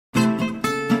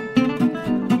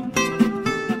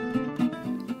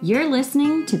You're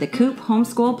listening to the Coop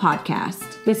Homeschool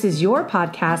Podcast. This is your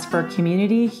podcast for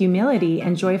community, humility,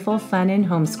 and joyful fun in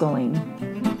homeschooling.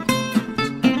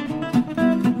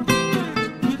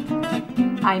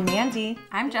 I'm Mandy.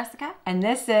 I'm Jessica. And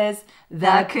this is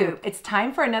The Coop. It's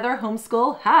time for another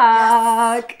homeschool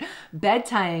hack. Yes.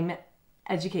 Bedtime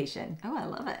education. Oh, I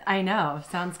love it. I know.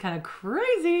 Sounds kind of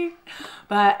crazy.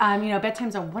 But,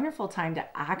 bedtime's a wonderful time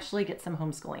to actually get some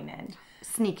homeschooling in.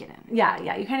 Sneak it in.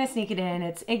 Yeah. You kind of sneak it in.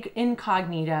 It's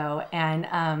incognito.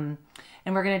 And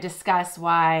we're going to discuss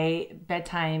why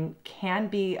bedtime can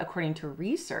be, according to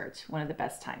research, one of the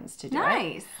best times to do it.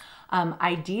 Nice.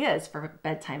 Ideas for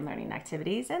bedtime learning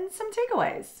activities and some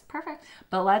takeaways. Perfect.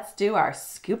 But let's do our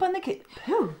scoop on the Coop.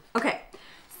 Okay.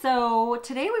 So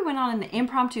today we went on an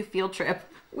impromptu field trip.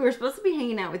 We were supposed to be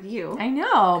hanging out with you. I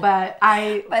know, but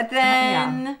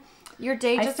then your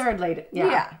day just started late.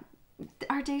 Yeah.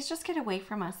 Our days just get away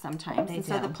from us sometimes. They and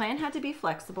do. So the plan had to be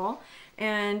flexible.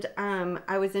 And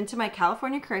I was into my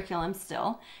California curriculum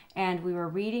still. And we were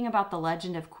reading about the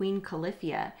legend of Queen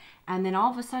Califia. And then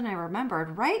all of a sudden I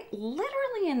remembered, right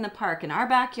literally in the park in our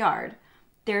backyard,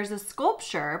 there's a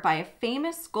sculpture by a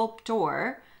famous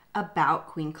sculptor about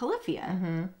Queen Califia.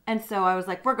 Mm-hmm. And so I was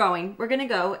like, we're going to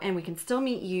go, and we can still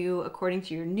meet you according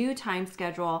to your new time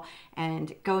schedule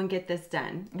and go and get this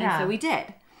done. Yeah. And so we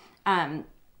did.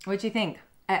 What'd you think?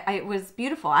 It was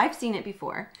beautiful. I've seen it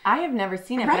before. I have never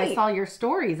seen it, but I saw your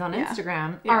stories on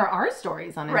Instagram, or our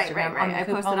stories on Instagram. Right. I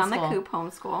posted on the Coop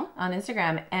Homeschool on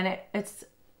Instagram, and it's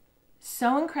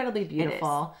so incredibly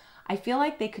beautiful. I feel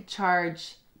like they could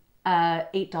charge a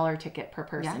 $8 ticket per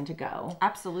person to go.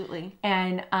 Absolutely.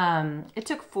 And it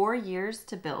took 4 years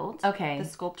to build. Okay. The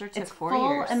sculpture took it's 4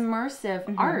 years. Full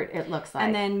immersive art, it looks like.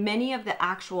 And then many of the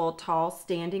actual tall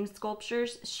standing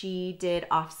sculptures she did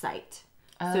off-site.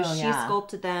 So she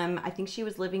sculpted them. I think she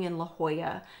was living in La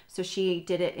Jolla. So she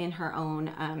did it in her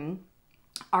own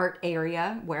art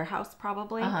area, warehouse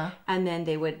probably. And then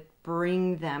they would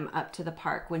bring them up to the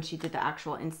park when she did the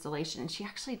actual installation. And she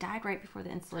actually died right before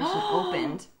the installation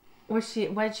opened. What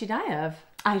did she die of?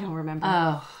 I don't remember.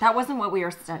 Oh. That wasn't what we were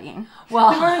studying.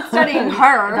 Well, we weren't studying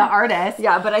her. The artist.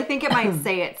 Yeah, but I think it might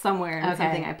say it somewhere in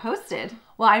something I posted.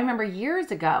 Well, I remember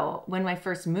years ago when I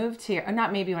first moved here, or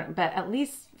not maybe one, but at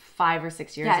least 5 or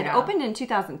 6 years ago. Yeah, it opened in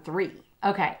 2003.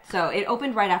 Okay. So it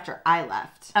opened right after I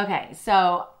left. Okay,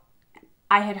 so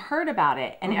I had heard about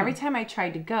it, and every time I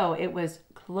tried to go, it was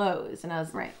closed. And I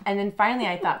was and then finally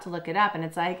I thought to look it up, and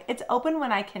it's like, it's open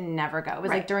when I can never go. It was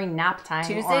like during nap time.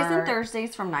 Tuesdays and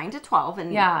Thursdays from 9 to 12,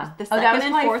 and the second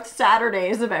and fourth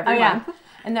Saturdays of every month.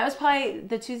 And that was probably,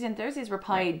 the Tuesdays and Thursdays were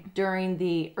probably during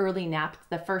the early nap,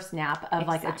 the first nap of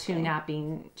like a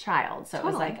 2-napping child. So it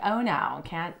was like, oh no,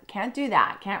 can't do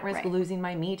that. Can't risk losing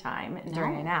my me time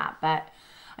during a nap. But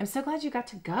I'm so glad you got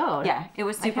to go. Yeah, it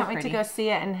was super I can't wait pretty. to go see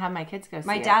it and have my kids go see it.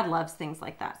 My dad loves things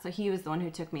like that. So he was the one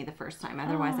who took me the first time.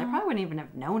 Otherwise, I probably wouldn't even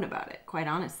have known about it, quite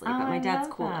honestly. But my dad's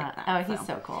cool like that. Oh, he's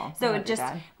so cool. So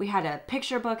we had a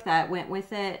picture book that went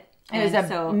with it. It was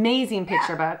an amazing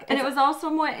picture book. And it was all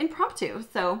somewhat impromptu.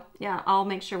 So, yeah, I'll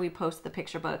make sure we post the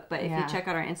picture book. But if you check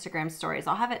out our Instagram stories,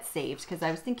 I'll have it saved. Because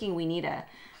I was thinking we need a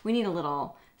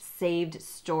little saved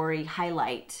story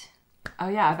highlight. Oh,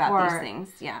 yeah. About these things.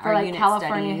 Yeah. For like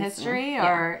California history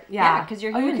or... Yeah, because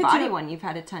your human body one, you've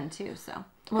had a ton too. So,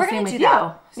 we're going to do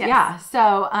that. Yes. Yeah.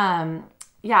 So,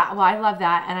 well, I love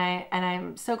that, and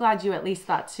I'm so glad you at least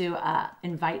thought to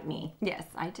invite me. Yes,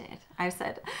 I did. I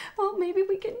said, well, maybe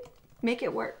we can make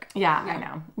it work. Yeah, I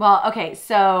know. Well, okay,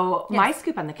 so my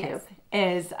scoop on the Coop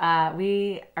is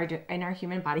we are in our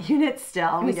human body unit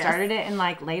still. We started it in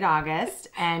like late August,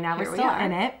 and now we're still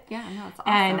in it. Yeah, no, it's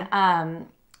awesome.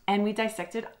 And we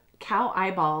dissected cow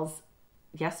eyeballs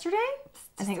yesterday.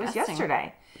 I think it was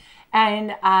yesterday. And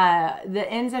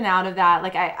the ins and out of that,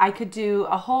 like I could do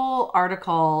a whole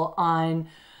article on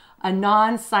a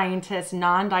non-scientist,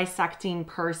 non-dissecting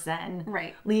person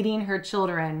leading her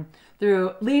children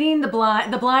through leading the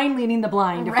blind leading the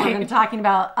blind, if we're talking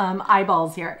about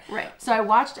eyeballs here. Right. So I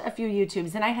watched a few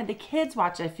YouTubes, and I had the kids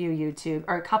watch a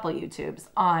couple YouTubes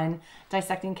on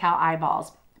dissecting cow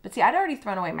eyeballs. But see, I'd already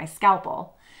thrown away my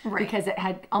scalpel because it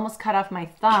had almost cut off my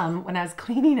thumb when I was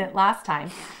cleaning it last time.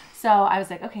 So I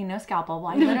was like, okay, no scalpel.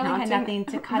 Well, I literally had nothing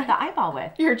to cut the eyeball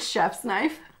with. Your chef's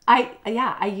knife?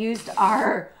 I used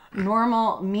our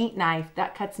normal meat knife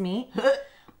that cuts meat.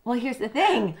 Well, here's the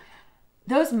thing.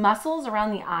 Those muscles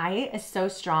around the eye is so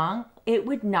strong, it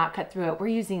would not cut through it. We're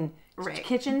using Right.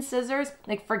 kitchen scissors,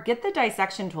 like forget the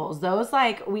dissection tools. Those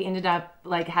like we ended up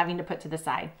like having to put to the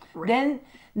side. Right.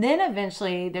 Then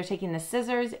eventually they're taking the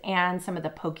scissors and some of the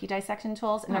pokey dissection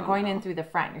tools and they're going in through the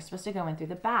front. You're supposed to go in through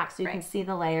the back so you can see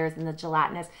the layers and the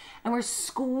gelatinous. And we're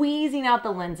squeezing out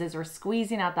the lenses. We're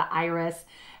squeezing out the iris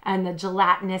and the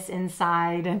gelatinous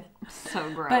inside. And So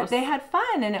gross. but they had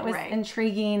fun and it was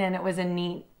intriguing and it was a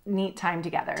neat time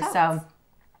together. So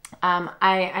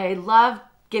I love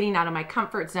getting out of my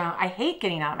comfort zone. I hate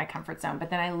getting out of my comfort zone, but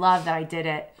then I love that I did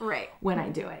it when I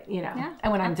do it, you know, and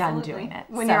when I'm done doing it.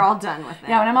 When you're all done with it.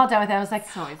 Yeah, when I'm all done with it, I was like,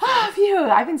 oh, phew,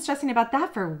 I've been stressing about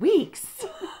that for weeks.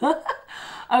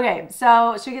 Okay,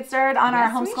 so should we get started on our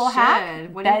homeschool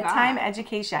hack? Bedtime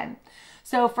education.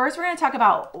 So first we're going to talk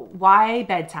about why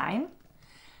bedtime.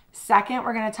 Second,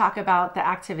 we're going to talk about the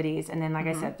activities. And then, like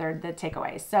I said, third, the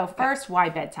takeaways. So first, why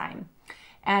bedtime?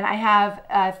 And I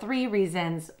have 3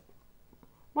 reasons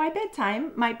why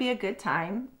bedtime might be a good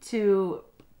time to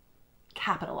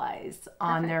capitalize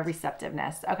on their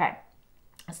receptiveness. Okay.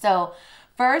 So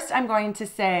first, I'm going to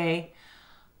say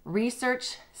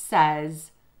research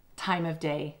says time of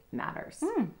day matters.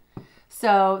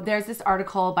 So there's this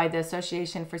article by the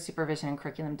Association for Supervision and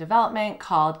Curriculum Development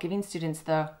called Giving Students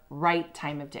the Right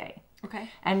Time of Day. Okay.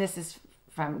 And this is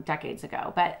from decades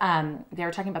ago, but they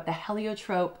were talking about the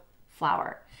heliotrope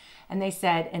flower. And they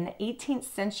said in the 18th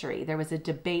century, there was a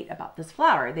debate about this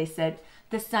flower. They said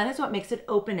the sun is what makes it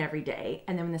open every day.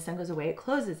 And then when the sun goes away, it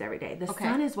closes every day. The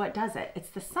sun is what does it.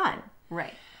 It's the sun.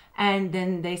 Right. And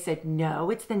then they said, no,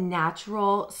 it's the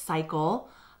natural cycle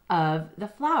of the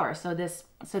flower. So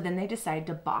then they decided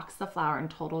to box the flower in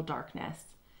total darkness.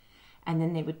 And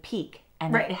then they would peek.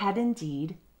 And it had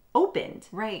indeed opened.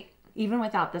 Right. Even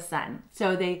without the sun.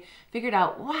 So they figured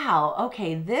out, wow,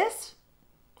 okay, this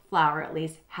flower at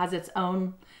least has its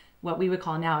own, what we would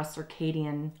call now a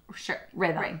circadian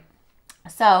rhythm. Right.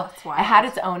 So it had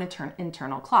its own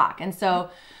internal clock. And so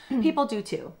people do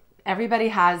too. Everybody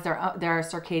has their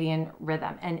circadian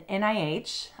rhythm. And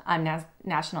NIH,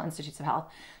 National Institutes of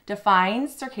Health,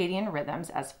 defines circadian rhythms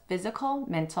as physical,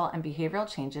 mental, and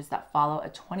behavioral changes that follow a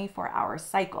 24-hour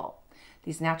cycle.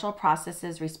 These natural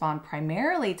processes respond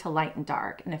primarily to light and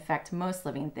dark and affect most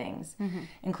living things,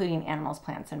 including animals,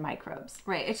 plants, and microbes.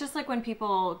 Right. It's just like when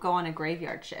people go on a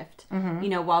graveyard shift. You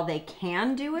know, while they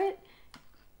can do it,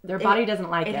 their body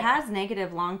doesn't like it. It has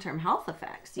negative long-term health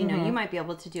effects. You know, you might be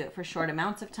able to do it for short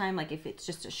amounts of time, like if it's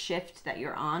just a shift that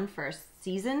you're on for a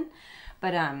season.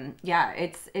 But yeah,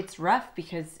 it's rough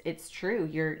because it's true.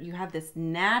 You have this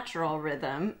natural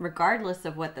rhythm, regardless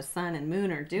of what the sun and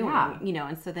moon are doing. You know,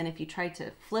 and so then if you try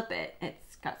to flip it,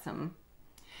 it's got some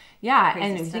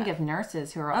and you think of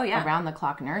nurses who are around the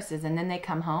clock nurses, and then they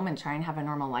come home and try and have a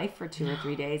normal life for 2 or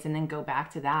 3 days, and then go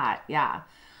back to that.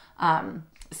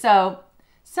 So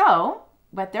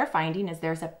what they're finding is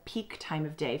there's a peak time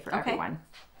of day for everyone,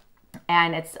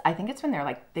 and I think it's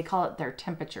when they call it their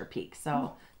temperature peak.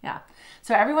 So. Yeah.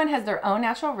 So everyone has their own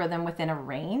natural rhythm within a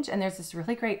range. And there's this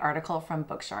really great article from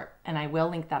Bookshark, and I will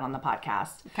link that on the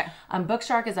podcast. Okay.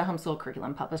 Bookshark is a homeschool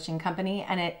curriculum publishing company,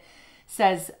 and it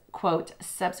says, quote,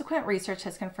 subsequent research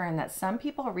has confirmed that some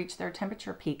people reach their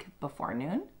temperature peak before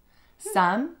noon,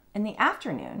 some in the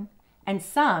afternoon, and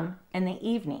some in the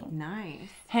evening. Nice.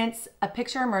 Hence, a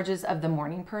picture emerges of the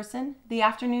morning person, the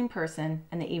afternoon person,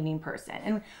 and the evening person.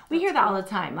 And we hear that all the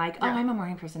time, like, oh, I'm a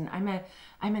morning person, I'm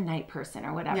a night person,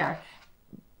 or whatever. Yeah.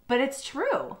 But it's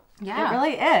true. Yeah. It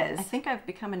really is. I think I've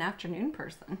become an afternoon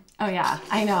person. Oh, yeah.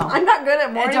 I know. I'm not good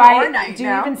at morning or night. Do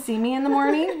you even see me in the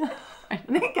morning? I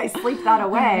think I sleep that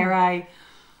away, or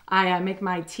I make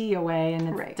my tea away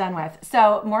and it's done with.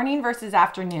 So morning versus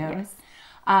afternoon. Yes.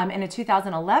 In a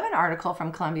 2011 article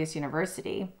from Columbia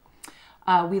University,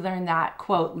 we learned that,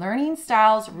 quote, learning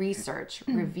styles research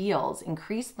reveals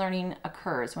increased learning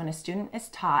occurs when a student is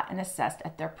taught and assessed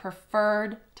at their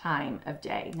preferred time of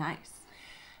day. Nice.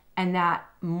 And that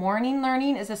morning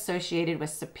learning is associated with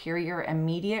superior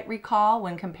immediate recall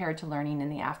when compared to learning in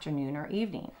the afternoon or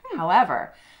evening.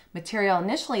 However, material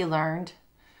initially learned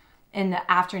in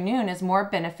the afternoon is more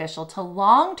beneficial to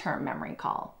long-term memory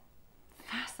recall.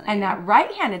 Fascinating. And that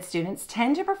right-handed students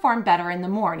tend to perform better in the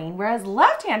morning, whereas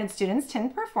left-handed students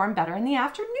tend to perform better in the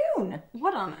afternoon.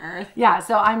 What on earth? Yeah,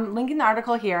 so I'm linking the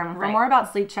article here. For more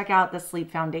about sleep, check out the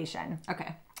Sleep Foundation.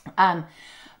 Okay.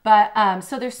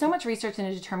 So there's so much research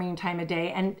into determining time of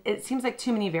day, and it seems like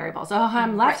too many variables. Oh,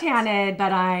 I'm left-handed,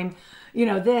 but I'm,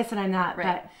 this and I'm that.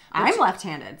 Right. I'm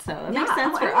left-handed, so it makes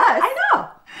sense for us. I know.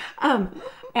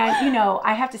 And,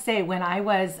 I have to say, when I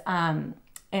was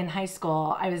in high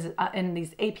school, I was in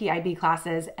these AP/IB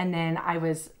classes, and then I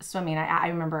was swimming. I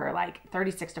remember like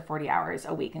 36 to 40 hours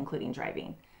a week, including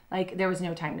driving. Like there was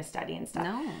no time to study and stuff.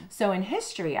 No. So in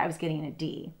history, I was getting a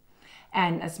D.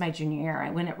 And that's my junior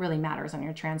year when it really matters on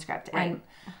your transcript. Right. And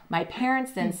my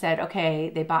parents then said,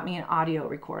 okay, they bought me an audio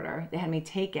recorder. They had me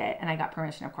take it, and I got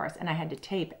permission, of course. And I had to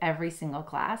tape every single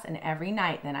class, and every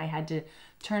night then I had to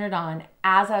turn it on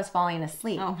as I was falling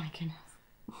asleep. Oh my goodness.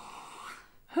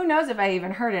 Who knows if I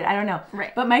even heard it? I don't know.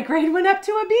 Right. But my grade went up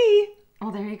to a B.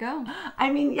 Oh, there you go.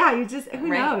 I mean, yeah, you just, who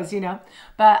Right. knows, you know?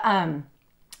 But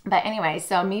anyway,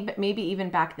 so maybe even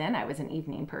back then I was an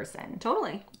evening person.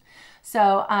 Totally.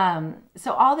 So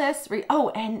all this,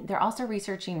 and they're also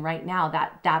researching right now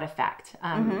that effect.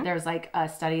 There's like a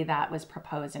study that was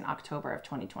proposed in October of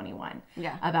 2021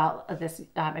 about this,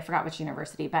 I forgot which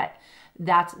university, but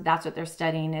that's what they're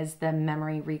studying is the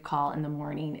memory recall in the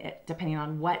morning, depending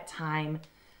on what time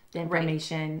the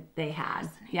information they had.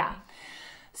 Yeah.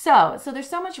 So there's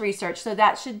so much research. So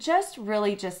that should just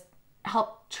really just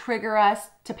help trigger us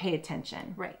to pay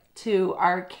attention to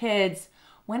our kids.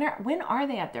 When are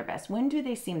they at their best? When do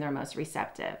they seem their most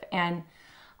receptive? And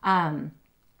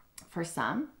for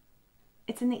some,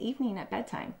 it's in the evening at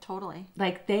bedtime. Totally.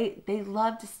 Like they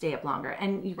love to stay up longer.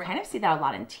 And you kind of see that a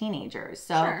lot in teenagers.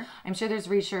 So I'm sure there's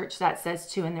research that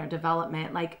says too in their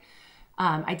development. Like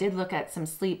I did look at some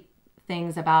sleep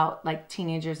things about like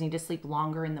teenagers need to sleep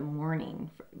longer in the morning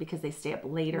because they stay up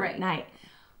later at night.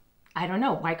 I don't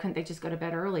know. Why couldn't they just go to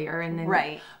bed earlier? And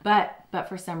then, but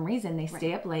for some reason they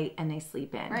stay up late and they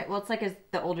sleep in. Right. Well, it's like as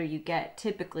the older you get,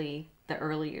 typically the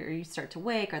earlier you start to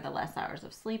wake or the less hours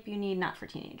of sleep you need, not for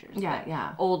teenagers.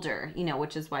 Yeah. Older,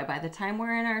 which is why by the time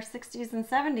we're in our 60s and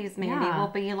 70s, Mandy, we'll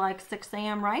be like 6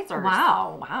 a.m. risers.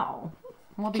 Wow.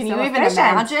 We'll be Can so you even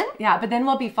efficient. imagine? Yeah, but then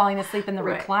we'll be falling asleep in the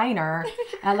recliner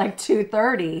at like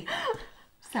 2:30.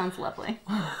 Sounds lovely.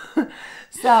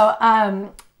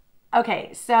 So,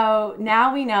 okay, so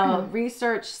now we know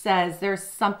research says there's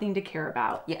something to care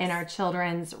about in our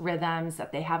children's rhythms,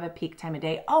 that they have a peak time of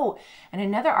day. Oh, and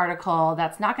another article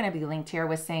that's not going to be linked here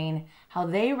was saying how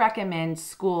they recommend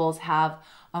schools have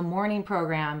a morning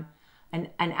program, an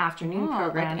afternoon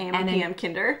program, like and PM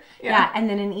kinder. And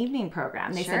then an evening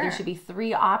program. They said there should be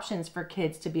 3 options for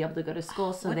kids to be able to go to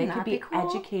school so they could be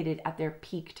educated at their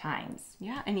peak times.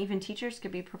 Yeah, and even teachers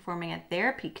could be performing at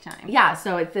their peak time. Yeah,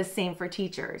 so it's the same for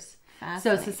teachers.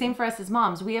 So it's the same for us as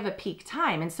moms. We have a peak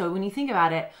time. And so when you think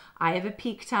about it, I have a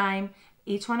peak time.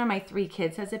 Each one of my 3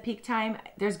 kids has a peak time.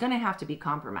 There's going to have to be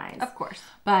compromise. Of course.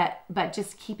 But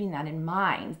just keeping that in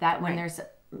mind, that when there's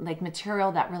like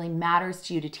material that really matters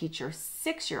to you to teach your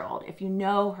 6-year-old, if you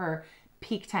know her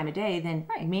peak time of day, then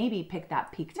maybe pick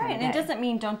that peak time of day. And it doesn't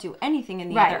mean don't do anything in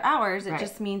the other hours. It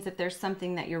just means if there's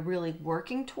something that you're really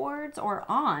working towards or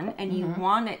on and you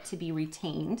want it to be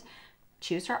retained,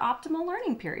 choose her optimal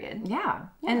learning period. Yeah.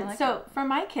 And so for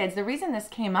my kids, the reason this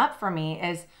came up for me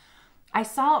is I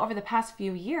saw over the past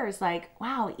few years, like,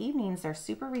 wow, evenings are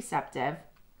super receptive.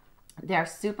 They're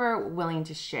super willing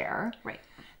to share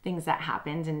things that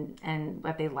happened and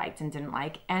what they liked and didn't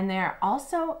like. And they're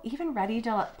also even ready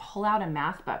to pull out a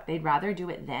math book. They'd rather do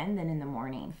it then than in the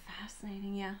morning.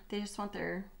 Fascinating. Yeah. They just want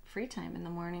their free time in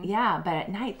the morning. Yeah, but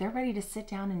at night they're ready to sit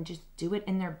down and just do it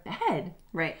in their bed.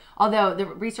 Right. Although the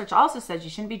research also says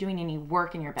you shouldn't be doing any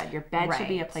work in your bed. Your bed should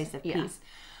be a place of peace.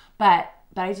 But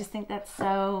I just think that's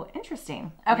so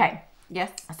interesting. Okay.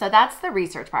 Yes. So that's the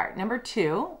research part. Number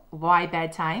 2, why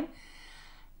bedtime?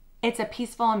 It's a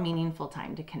peaceful and meaningful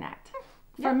time to connect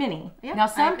for many. Yeah, now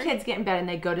some kids get in bed and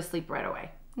they go to sleep right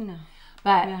away. No.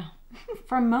 But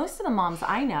for most of the moms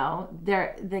I know,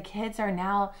 the kids are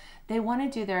now, they want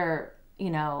to do their,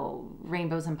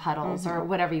 rainbows and puddles or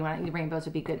whatever you want. Rainbows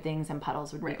would be good things and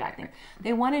puddles would be bad things.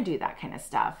 They want to do that kind of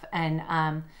stuff.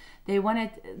 And they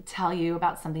want to tell you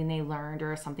about something they learned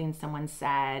or something someone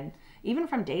said, even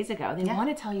from days ago. They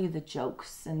want to tell you the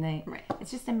jokes and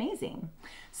it's just amazing.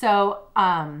 So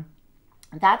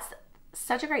that's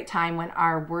such a great time when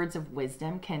our words of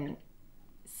wisdom can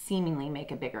seemingly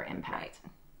make a bigger impact.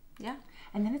 Yeah.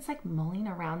 And then it's like mulling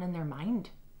around in their mind,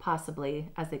 possibly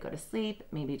as they go to sleep,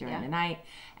 maybe during the night.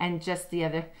 And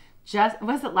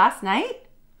was it last night?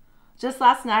 Just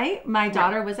last night, my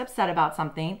daughter was upset about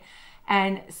something.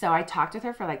 And so I talked with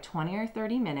her for like 20 or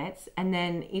 30 minutes. And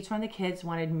then each one of the kids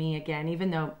wanted me again,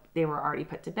 even though they were already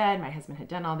put to bed. My husband had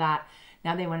done all that.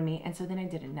 Now they wanted me. And so then I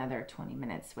did another 20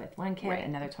 minutes with one kid,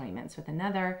 another 20 minutes with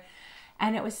another.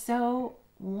 And it was so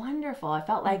wonderful. I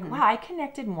felt like, wow, I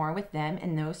connected more with them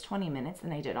in those 20 minutes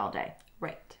than I did all day.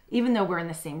 Right. Even though we're in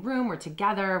the same room, we're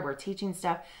together, we're teaching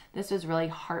stuff, this was really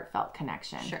heartfelt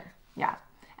connection. Sure. Yeah.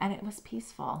 And it was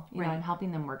peaceful. You know, I'm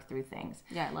helping them work through things.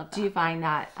 Yeah, I love that. Do you find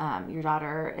that your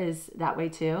daughter is that way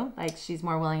too? Like she's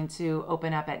more willing to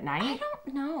open up at night?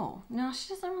 don't know. No, she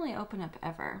doesn't really open up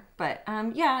ever. But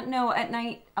yeah, no, at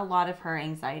night, a lot of her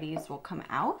anxieties will come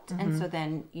out. And so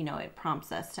then, you know, it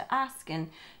prompts us to ask. And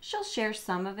she'll share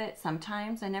some of it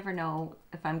sometimes. I never know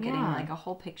if I'm getting like a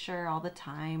whole picture all the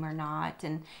time or not.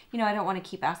 And, you know, I don't want to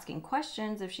keep asking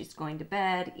questions if she's going to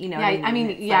bed. You know, yeah, I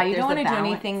mean, yeah, like, you don't want to do balance,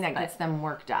 anything that gets them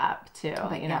worked up too.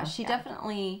 But you yeah, know? she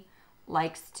definitely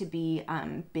likes to be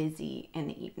busy in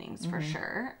the evenings for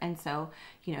sure. And so,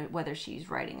 you know, whether she's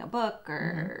writing a book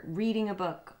or reading a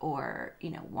book or,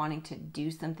 you know, wanting to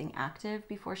do something active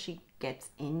before she gets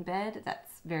in bed,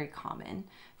 that's very common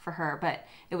for her. But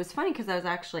it was funny because I was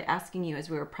actually asking you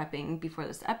as we were prepping before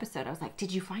this episode, I was like,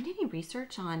 did you find any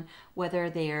research on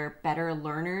whether they're better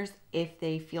learners if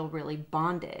they feel really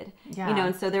bonded? Yeah. You know,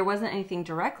 and so there wasn't anything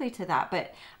directly to that,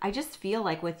 but I just feel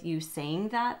like with you saying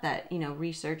that, you know,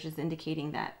 research is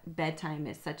indicating that bedtime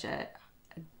is such a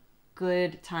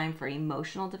good time for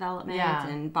emotional development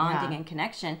and bonding and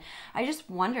connection. I just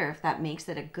wonder if that makes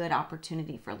it a good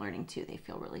opportunity for learning too. They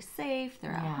feel really safe.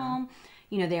 They're at home.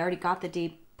 You know, they already got the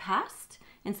day past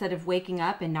instead of waking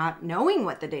up and not knowing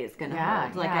what the day is going to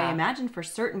hold. Like I imagine for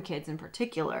certain kids in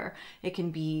particular, it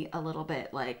can be a little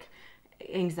bit like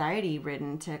anxiety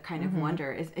ridden to kind of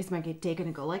wonder, is my day going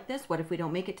to go like this? What if we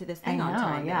don't make it to this thing on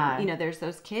time? Yeah. And, you know, there's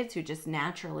those kids who just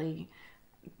naturally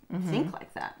think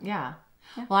like that. Yeah.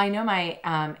 Well, I know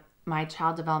my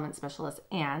child development specialist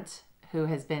aunt, who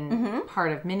has been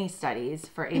part of many studies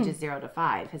for ages 0 to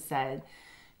 5, has said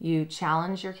you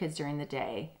challenge your kids during the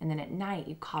day, and then at night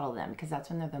you coddle them because that's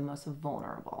when they're the most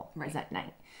vulnerable. Is at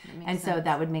night. And so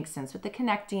that would make sense with the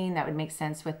connecting. That would make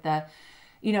sense with the,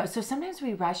 you know, so sometimes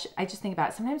we rush. I just think about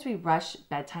it. Sometimes we rush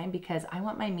bedtime because I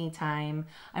want my me time.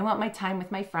 I want my time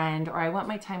with my friend, or I want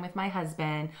my time with my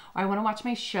husband, or I want to watch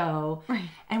my show. Right.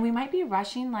 And we might be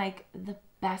rushing like the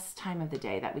best time of the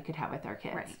day that we could have with our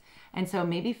kids. Right. And so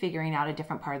maybe figuring out a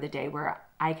different part of the day where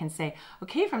I can say,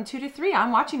 okay, from 2 to 3,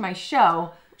 I'm watching my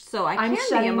show. So I'm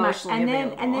be emotionally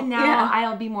available. And then now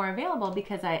I'll be more available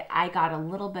because I got a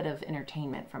little bit of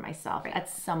entertainment for myself at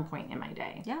some point in my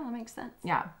day. Yeah, that makes sense.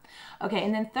 Yeah. Okay,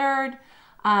 and then third,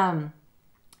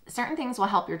 certain things will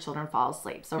help your children fall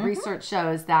asleep. So research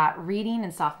shows that reading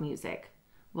and soft music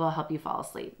will help you fall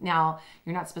asleep. Now,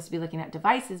 you're not supposed to be looking at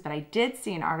devices, but I did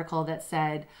see an article that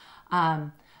said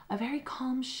a very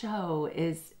calm show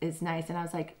is nice. And I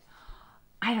was like,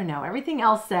 I don't know. Everything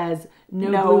else says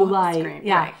no blue light. Screen,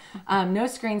 right. No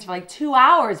screens for like 2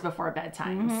 hours before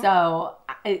bedtime. So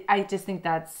I just think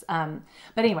that's, but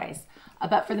anyways,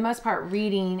 but for the most part,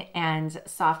 reading and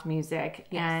soft music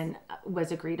and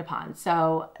was agreed upon.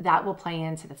 So that will play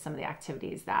into some of the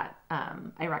activities that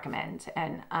I recommend.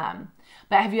 And,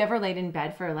 but have you ever laid in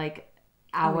bed for like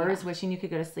hours wishing you could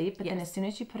go to sleep? But then as soon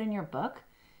as you put in your book,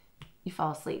 you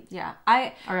fall asleep. Yeah.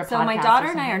 So my daughter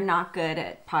and I are not good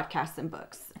at podcasts and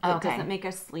books. It doesn't make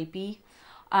us sleepy.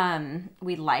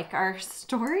 We like our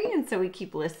story, and so we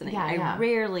keep listening. I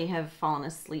rarely have fallen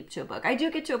asleep to a book. I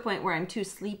do get to a point where I'm too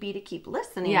sleepy to keep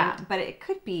listening, but it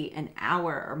could be an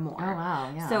hour or more. Oh,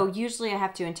 wow. Yeah. So usually I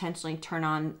have to intentionally turn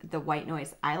on the white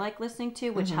noise I like listening to,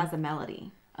 which has a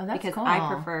melody. Oh, that's because cool.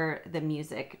 I prefer the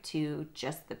music to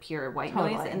just the pure white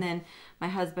noise. And then my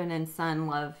husband and son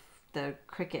love the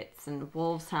crickets and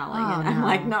wolves howling, and I'm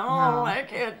like, no, I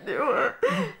can't do it.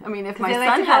 I mean, if my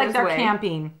son had his way,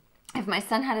 camping. If my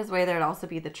son had his way, there'd also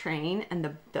be the train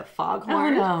and the foghorn. Oh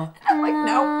no! I'm like,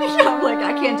 no, I'm like,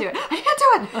 I can't do it. I can't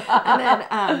do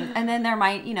it. And then there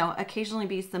might, you know, occasionally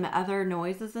be some other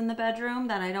noises in the bedroom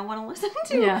that I don't want to listen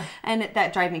to. Yeah, and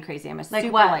that drive me crazy. I'm a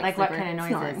super like what kind of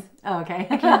noises? Snoring. Oh, okay.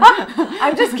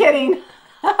 I'm just kidding.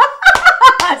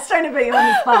 I was trying to put you on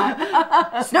the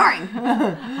spot. Snoring.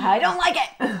 I don't like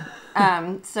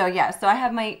it. So I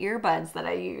have my earbuds that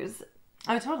I use.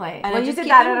 Oh, totally. And well, you did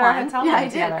that at our hotel night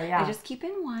together. Yeah, I just keep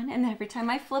in one, and every time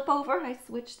I flip over, I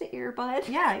switch the earbud.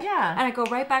 Yeah. And I go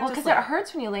right back to sleep. Because it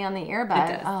hurts when you lay on the earbud.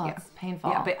 It does. Oh, it's painful.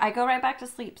 Yeah, but I go right back to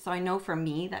sleep, so I know for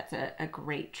me that's a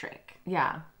great trick.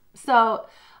 Yeah. So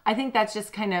I think that's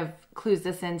just kind of clues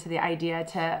us into the idea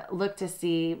to look to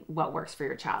see what works for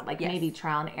your child. Like maybe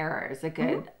trial and error is a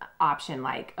good option.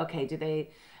 Like, okay, do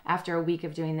they, after a week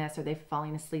of doing this, are they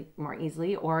falling asleep more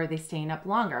easily, or are they staying up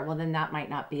longer? Well, then that might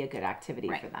not be a good activity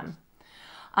for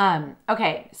them.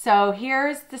 Okay, so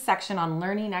here's the section on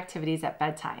learning activities at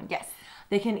bedtime. Yes.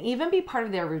 They can even be part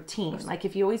of their routine. Like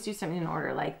if you always do something in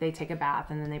order, like they take a bath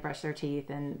and then they brush their teeth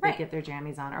and they get their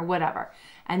jammies on or whatever.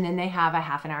 And then they have a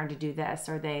half an hour to do this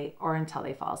or until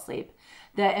they fall asleep.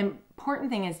 The important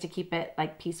thing is to keep it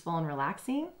like peaceful and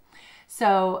relaxing.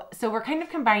 So we're kind of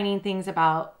combining things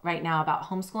right now about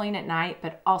homeschooling at night,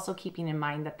 but also keeping in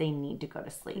mind that they need to go to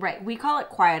sleep. Right. We call it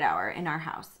quiet hour in our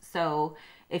house. So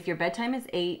if your bedtime is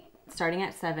 8, starting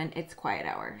at 7, it's quiet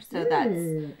hour. So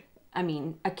that's, I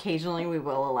mean, occasionally we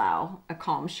will allow a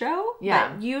calm show,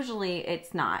 but usually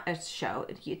it's not a show.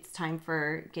 It's time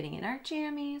for getting in our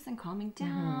jammies and calming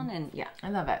down, and I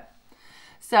love it.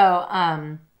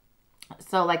 So,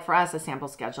 so like for us, a sample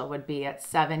schedule would be at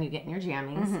 7, you get in your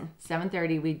jammies.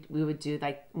 7:30, we would do,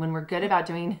 like, when we're good about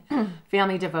doing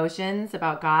family devotions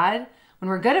about God, when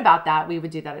we're good about that, we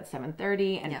would do that at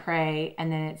 7:30 and pray, and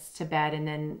then it's to bed, and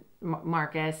then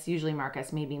Marcus,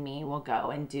 maybe me, will go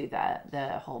and do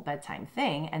the whole bedtime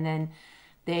thing, and then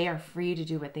they are free to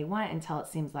do what they want until it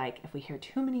seems like if we hear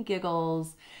too many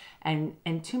giggles and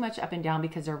too much up and down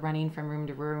because they're running from room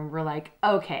to room, we're like,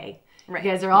 okay, you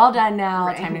guys are all done now.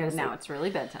 Right. Time to go to sleep. Now it's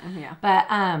really bedtime. Yeah. But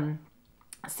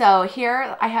so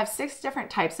here I have 6 different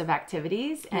types of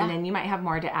activities, and then you might have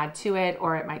more to add to it,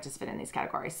 or it might just fit in these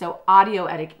categories. So audio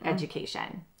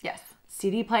education. Yes.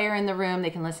 CD player in the room. They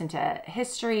can listen to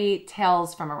history,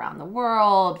 tales from around the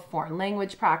world, foreign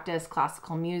language practice,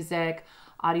 classical music,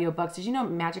 audio books. Did you know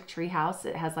Magic Tree House,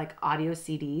 it has like audio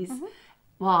CDs?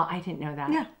 Well, I didn't know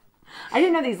that. Yeah. I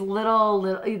didn't know these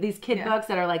little these kid books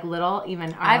that are like little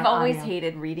even. I've always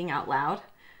hated reading out loud.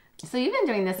 So you've been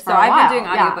doing this for a while. So I've been doing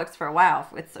audiobooks for a while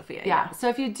with Sophia. Yeah. So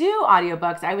if you do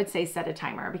audiobooks, I would say set a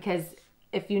timer, because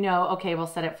if you know, okay, we'll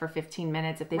set it for 15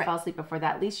 minutes. If they fall asleep before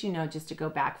that, at least you know just to go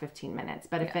back 15 minutes.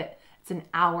 But if it's an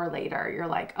hour later, you're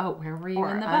like, oh, where were you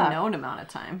in the book? Or unknown amount of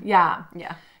time. Yeah.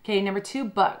 Yeah. Okay, number 2,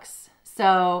 books.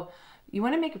 So you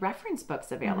want to make reference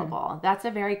books available. That's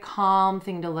a very calm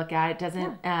thing to look at. It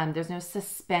doesn't, there's no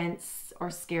suspense or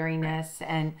scariness.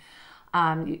 And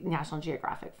National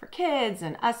Geographic for Kids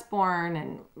and Usborne,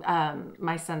 and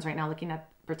my son's right now looking at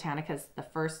Britannica's The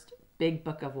First Big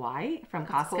Book of Why from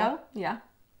Costco. Cool. Yeah.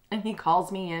 And he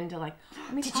calls me in to like,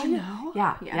 did you know?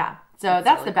 Yeah. So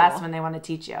that's really the best when they want to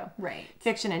teach you. Right.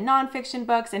 Fiction and nonfiction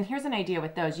books. And here's an idea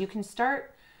with those. You can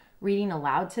start reading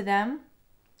aloud to them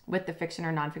with the fiction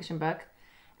or nonfiction book.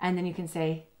 And then you can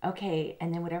say, okay,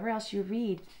 and then whatever else you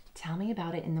read, tell me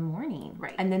about it in the morning.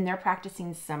 Right. And then they're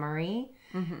practicing summary.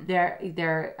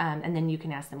 They're and then you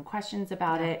can ask them questions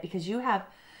about it, because you have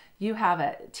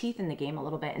a teeth in the game a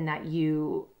little bit in that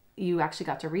you actually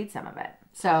got to read some of it.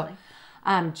 So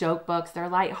joke books, they're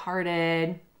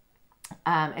lighthearted.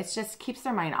 It just keeps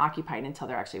their mind occupied until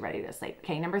they're actually ready to sleep.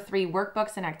 Okay, number 3,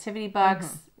 workbooks and activity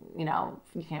books. You know,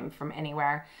 you can from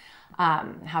anywhere.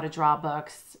 How to draw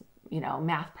books,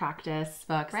 math practice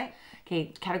books. Right.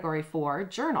 Okay, category 4,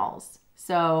 journals.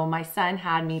 So my son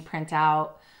had me print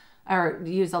out or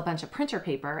use a bunch of printer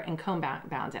paper and comb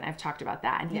bound, and I've talked about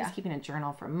that. And he was keeping a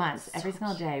journal for months, every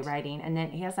single day writing. And then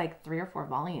he has like 3 or 4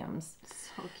 volumes.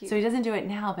 So cute. So he doesn't do it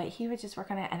now, but he would just work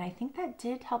on it. And I think that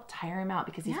did help tire him out,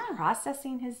 because he's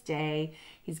processing his day.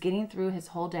 He's getting through his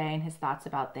whole day and his thoughts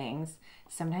about things.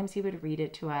 Sometimes he would read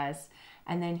it to us,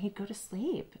 and then he'd go to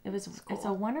sleep. It's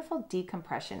a wonderful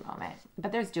decompression moment.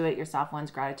 But there's do-it-yourself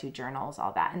ones, gratitude journals,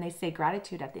 all that. And they say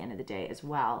gratitude at the end of the day as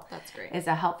well. That's great. Is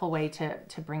a helpful way to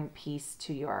bring peace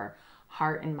to your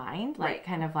heart and mind, like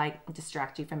kind of like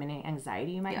distract you from any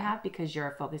anxiety you might have, because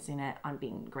you're focusing it on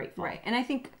being grateful. Right. And I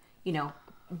think,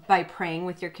 by praying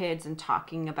with your kids and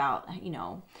talking about,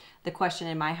 the question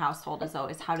in my household is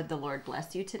always, how did the Lord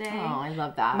bless you today? Oh, I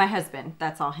love that. My husband,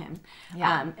 that's all him.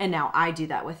 Yeah. And now I do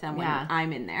that with them when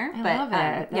I'm in there. I love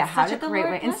it. That's how such did a the great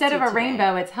Lord way. bless Instead you of a today?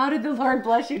 rainbow, it's how did the Lord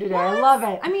bless you today? What? I love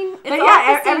it. I mean, it's but all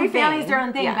yeah, the same every family's their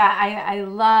own thing. Yeah. But I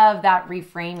love that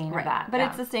reframing of that. But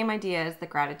it's the same idea as the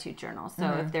gratitude journal.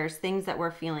 So if there's things that we're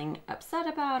feeling upset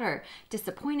about or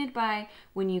disappointed by,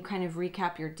 when you kind of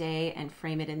recap your day and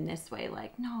frame it in this way,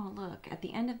 like, no, look, at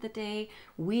the end of the day,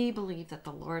 we believe that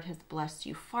the Lord has blessed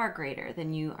you far greater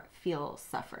than you feel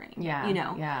suffering. Yeah.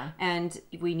 Yeah. And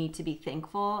we need to be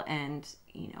thankful and,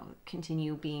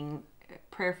 continue being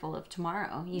prayerful of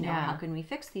tomorrow. How can we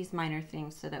fix these minor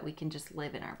things so that we can just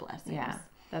live in our blessings? Yeah.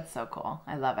 That's so cool.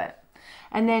 I love it.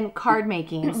 And then card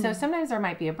making. So sometimes there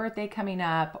might be a birthday coming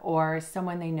up, or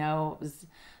someone they know's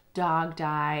dog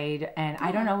died, and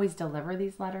I don't always deliver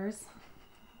these letters.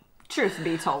 Truth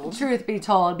be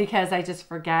told, because I just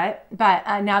forget.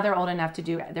 But now they're old enough to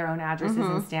do their own addresses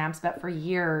and stamps. But for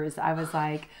years, I was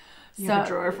like, a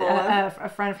drawer full of... a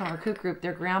friend from our Coop group,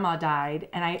 their grandma died,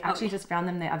 and I actually just found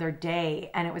them the other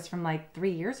day, and it was from like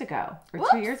 3 years ago or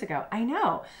 2 years ago. I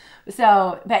know.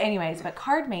 So, but anyways, but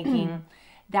card making,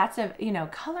 that's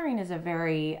coloring is a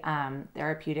very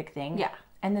therapeutic thing. Yeah.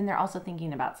 And then they're also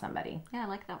thinking about somebody. Yeah, I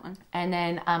like that one. And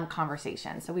then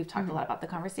conversation. So we've talked a lot about the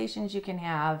conversations you can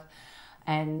have.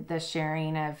 and the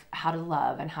sharing of how to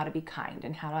love and how to be kind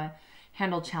and how to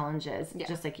handle challenges,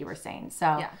 just like you were saying.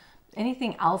 So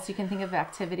anything else you can think of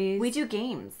activities? We do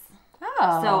games.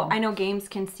 Oh. So I know games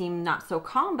can seem not so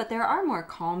calm, but there are more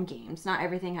calm games. Not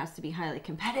everything has to be highly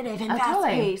competitive and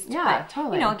fast-paced. Yeah, but,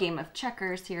 totally. You know, a game of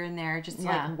checkers here and there, just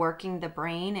like working the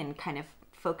brain and kind of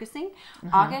focusing.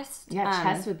 August. Yeah,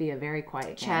 chess would be a very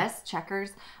quiet game. Chess,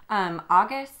 checkers.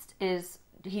 August is,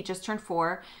 he just turned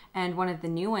 4, and one of the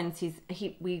new ones,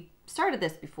 we started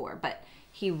this before, but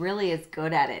he really is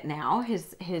good at it now.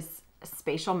 His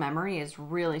spatial memory is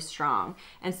really strong,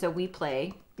 and so we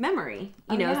play memory.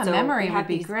 So memory we would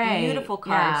be these great. Beautiful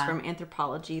cards from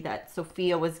anthropology that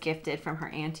Sophia was gifted from her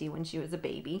auntie when she was a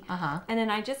baby. And then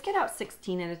I just get out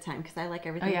 16 at a time because I like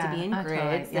everything to be in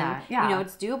grids. Totally. And, you know,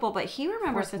 it's doable, but he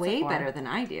remembers way better than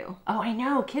I do. Oh, I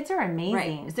know. Kids are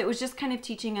amazing. Right. So it was just kind of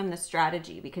teaching him the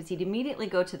strategy, because he'd immediately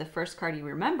go to the first card he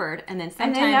remembered, and then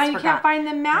sometimes now you can't find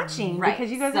them matching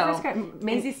because you go to the first card.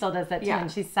 Maisie still does that too,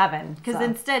 and she's 7. Because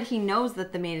instead he knows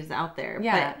that the mate is out there.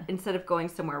 But instead of going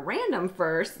somewhere random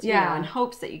first, you know, in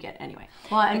hopes that you get anyway.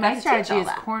 Well, and my strategy is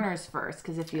corners first,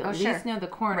 because if you at least know the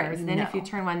corners, then if you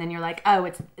turn one, then you're like,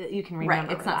 oh, you can remember.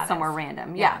 Right, it's not somewhere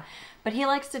random. Yeah. But he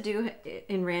likes to do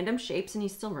in random shapes, and he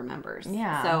still remembers.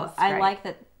 Yeah. So I like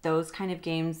that those kind of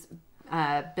games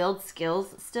build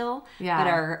skills still, but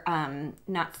are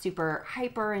not super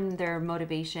hyper in their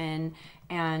motivation,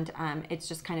 and it's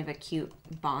just kind of a cute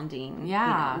bonding,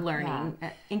 learning,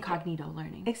 incognito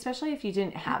learning. Especially if you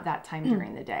didn't have that time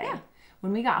during the day.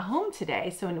 When we got home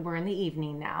today, so we're in the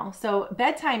evening now. So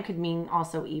bedtime could mean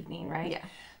also evening, right? Yeah.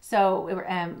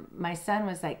 So my son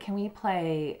was like, can we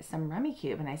play some Rummy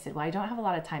Cube? And I said, well, I don't have a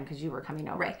lot of time because you were coming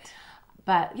over. Right.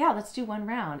 But yeah, let's do one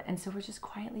round. And so we're just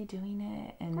quietly doing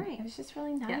it. And it was just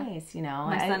really nice, you know.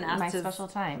 My son asked special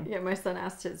time. Yeah, my son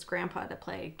asked his grandpa to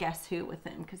play Guess Who with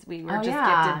him, because we were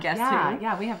gifted Guess Who.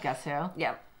 Yeah, we have Guess Who.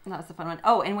 Yeah, that was a fun one.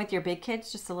 Oh, and with your big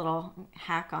kids, just a little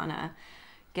hack on a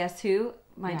Guess Who.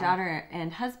 My daughter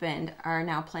and husband are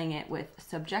now playing it with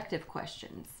subjective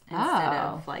questions instead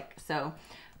of so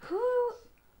who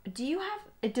do you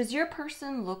have? Does your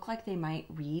person look like they might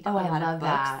read a lot of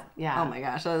books? That. Yeah. Oh my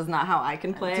gosh, that is not how I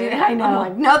can play. Dude, I know. I'm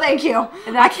like, no, thank you.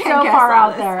 That's so far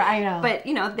out there. I know. But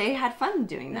you know, they had fun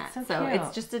doing that. So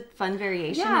it's just a fun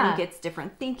variation, and he gets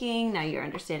different thinking. Now you're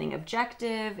understanding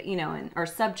objective, you know, or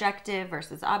subjective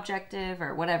versus objective,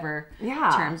 or whatever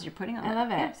terms you're putting on that. I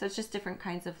love it. Yeah, so it's just different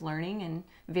kinds of learning, and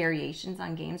variations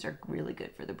on games are really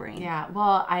good for the brain. Yeah.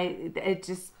 Well, it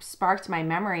just sparked my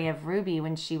memory of Ruby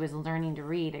when she was learning to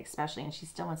read, especially, and she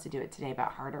still wants to do it today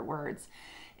about harder words,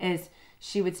 is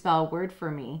she would spell a word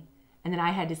for me, and then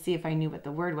I had to see if I knew what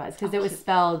the word was, because it was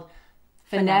spelled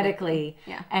phonetically.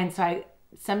 Yeah. And so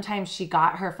sometimes she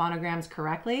got her phonograms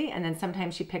correctly, and then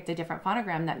sometimes she picked a different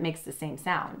phonogram that makes the same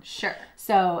sound. Sure.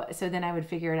 So then I would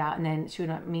figure it out, and then she would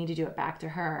want me to do it back to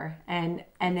her. And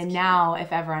then cute. Now,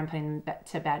 if ever I'm putting them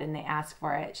to bed and they ask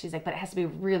for it, she's like, but it has to be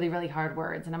really, really hard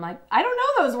words. And I'm like, I don't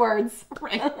know those words.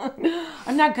 Right.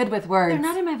 I'm not good with words. They're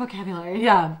not in my vocabulary.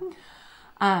 Yeah.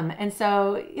 And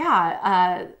so,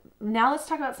 now let's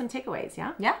talk about some takeaways,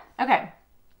 yeah? Yeah. Okay.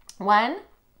 1,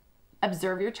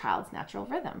 observe your child's natural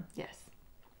rhythm. Yes.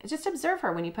 Just observe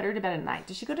her when you put her to bed at night.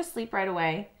 Does she go to sleep right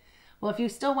away? Well, if you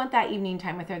still want that evening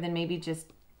time with her, then maybe just,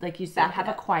 like you said, have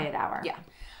a quiet hour.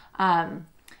 Yeah.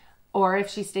 Or if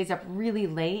she stays up really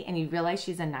late and you realize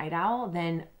she's a night owl,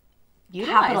 then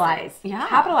capitalize. Yeah.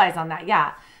 Capitalize on that.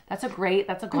 Yeah. That's a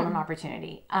golden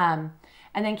opportunity. And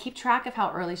then keep track of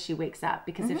how early she wakes up,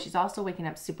 because if she's also waking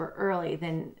up super early,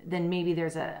 then maybe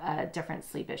there's a different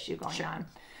sleep issue going on.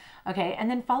 Okay, and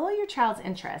then follow your child's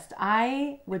interest.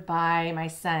 I would buy my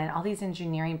son all these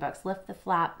engineering books, lift the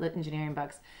flap engineering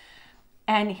books,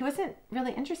 and he wasn't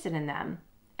really interested in them.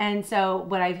 And so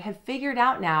what I have figured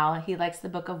out now, he likes the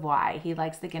Book of Why. He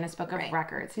likes the Guinness Book of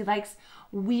Records. He likes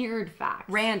weird facts.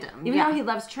 Random. Even though he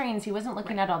loves trains, he wasn't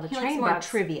looking at all the train books. He likes more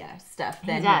trivia stuff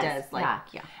than he does.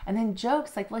 And then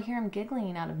jokes, like we'll hear him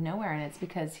giggling out of nowhere, and it's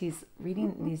because he's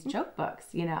reading these joke books,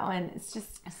 you know, and it's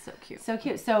so cute. So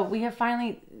cute. So we have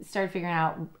finally started figuring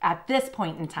out at this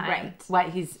point in time what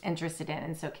he's interested in,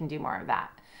 and so can do more of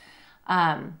that.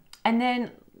 And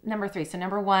then number 3. So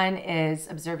number 1 is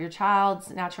observe your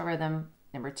child's natural rhythm.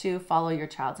 Number 2, follow your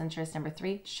child's interest. Number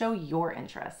 3, show your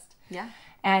interest. Yeah.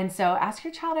 And so ask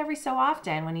your child every so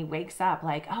often when he wakes up,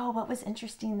 like, oh, what was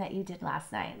interesting that you did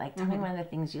last night? Like, tell me one of the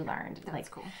things you learned. That's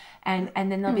cool. And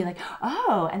then they'll be like,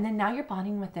 oh, and then now you're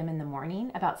bonding with them in the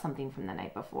morning about something from the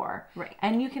night before. Right.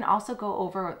 And you can also go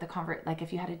over like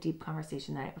if you had a deep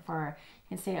conversation the night before,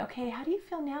 you can say, okay, how do you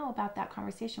feel now about that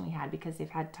conversation we had? Because they've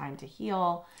had time to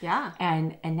heal. Yeah.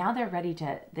 And now they're ready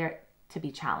to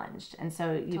be challenged. And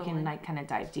so you Totally. can like kind of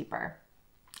dive deeper.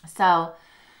 So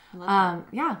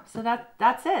yeah, so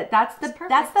that's it. That's the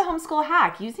homeschool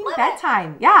hack, using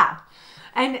bedtime. Yeah.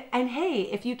 And hey,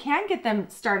 if you can get them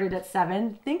started at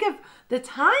 7, think of the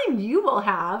time you will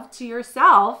have to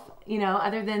yourself,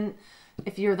 other than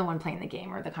if you're the one playing the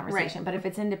game or the conversation, Right. but if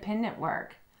it's independent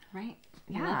work. Right.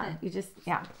 Yeah.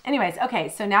 Anyways, okay,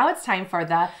 so now it's time for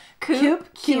the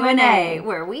Coop Q A,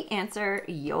 where we answer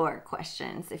your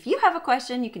questions. If you have a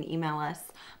question, you can email us,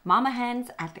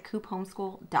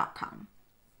 mamahens@thecoophomeschool.com.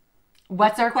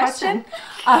 What's our question?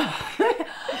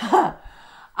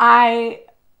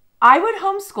 I would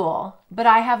homeschool, but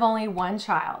I have only one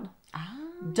child.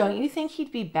 Don't you think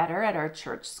he'd be better at our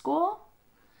church school?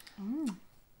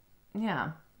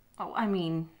 Yeah. Oh, I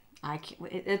mean,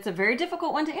 it's a very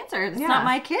difficult one to answer. It's Yeah. not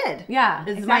my kid. Yeah,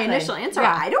 Is my initial answer.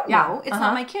 Yeah. I don't Yeah. know. It's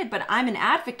not my kid, but I'm an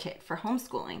advocate for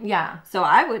homeschooling. Yeah. So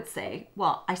I would say,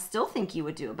 well, I still think you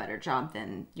would do a better job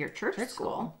than your church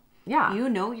school. Yeah. You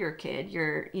know your kid.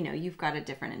 You've got a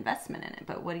different investment in it.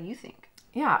 But what do you think?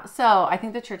 Yeah, so I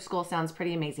think the church school sounds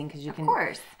pretty amazing because you can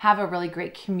have a really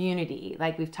great community.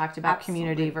 Like we've talked about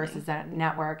community versus a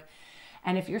network.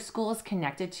 And if your school is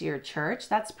connected to your church,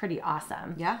 that's pretty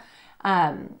awesome. Yeah.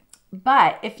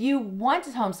 But if you want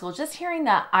to homeschool, just hearing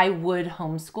that I would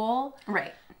homeschool,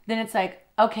 Right. then it's like,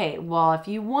 okay, well, if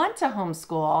you want to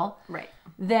homeschool, Right.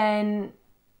 then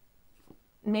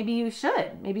maybe you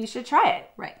should. Maybe you should try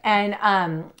it. Right.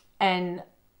 And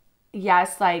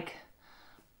yes, like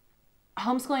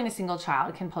homeschooling a single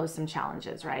child can pose some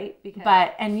challenges, right?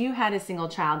 And you had a single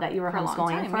child that you were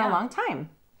homeschooling for a long time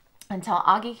until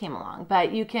Augie came along.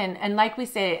 But you can, and like we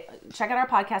say, check out our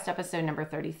podcast episode number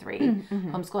 33,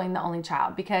 Homeschooling the Only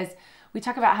Child, because we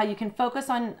talk about how you can focus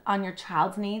on your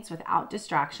child's needs without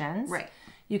distractions. Right.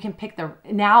 You can pick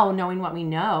now knowing what we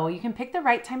know, you can pick the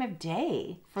right time of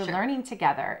day for learning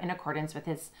together in accordance with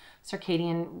his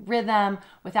circadian rhythm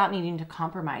without needing to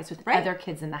compromise with other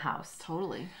kids in the house.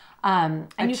 Totally. And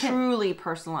you truly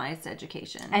personalized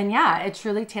education. And yeah, it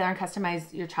truly tailor and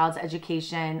customize your child's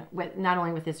education with not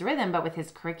only with his rhythm, but with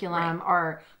his curriculum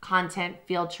or content,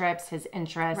 field trips, his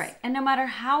interests. Right. And no matter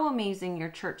how amazing your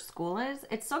church school is,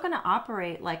 it's still going to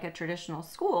operate like a traditional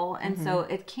school. And so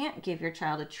it can't give your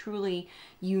child a truly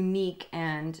unique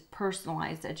and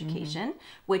personalized education,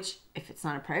 which if it's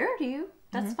not a priority to you,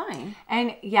 that's fine.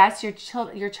 And yes,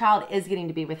 your child is getting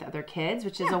to be with other kids,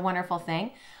 which is a wonderful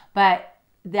thing, but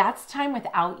that's time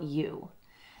without you.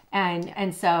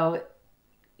 And so,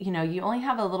 you only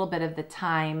have a little bit of the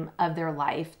time of their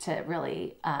life to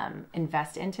really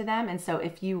invest into them. And so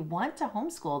if you want to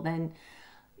homeschool, then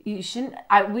you shouldn't,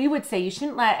 we would say you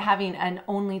shouldn't let having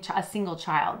a single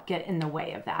child get in the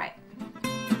way of that. Right.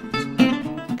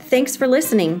 Thanks for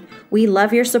listening. We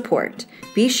love your support.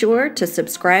 Be sure to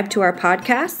subscribe to our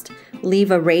podcast,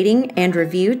 leave a rating and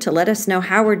review to let us know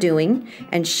how we're doing,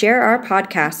 and share our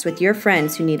podcast with your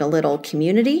friends who need a little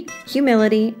community,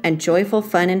 humility, and joyful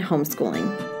fun in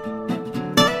homeschooling.